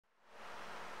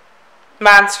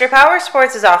Monster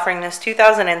Powersports is offering this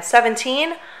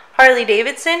 2017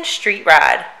 Harley-Davidson Street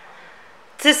Rod.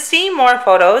 To see more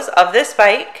photos of this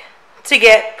bike, to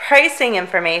get pricing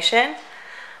information,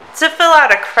 to fill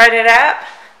out a credit app,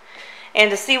 and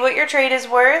to see what your trade is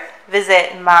worth,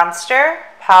 visit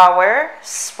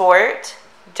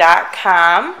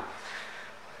monsterpowersport.com.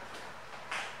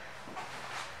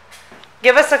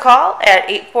 Give us a call at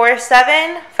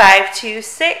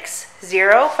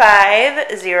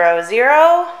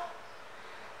 847-526-0500,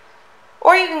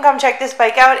 or you can come check this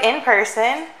bike out in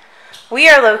person. We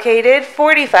are located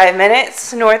 45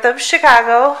 minutes north of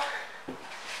Chicago,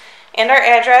 and our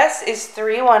address is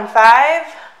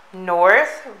 315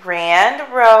 North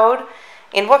Rand Road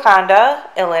in Wauconda,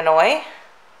 Illinois.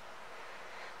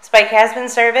 This bike has been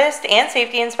serviced and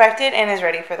safety inspected and is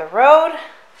ready for the road.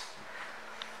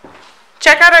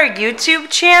 Check out our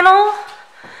YouTube channel,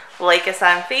 like us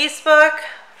on Facebook,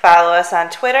 follow us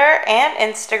on Twitter and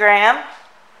Instagram.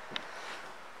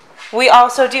 We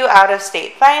also do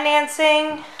out-of-state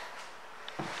financing,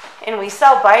 and we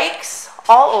sell bikes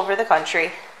all over the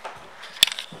country.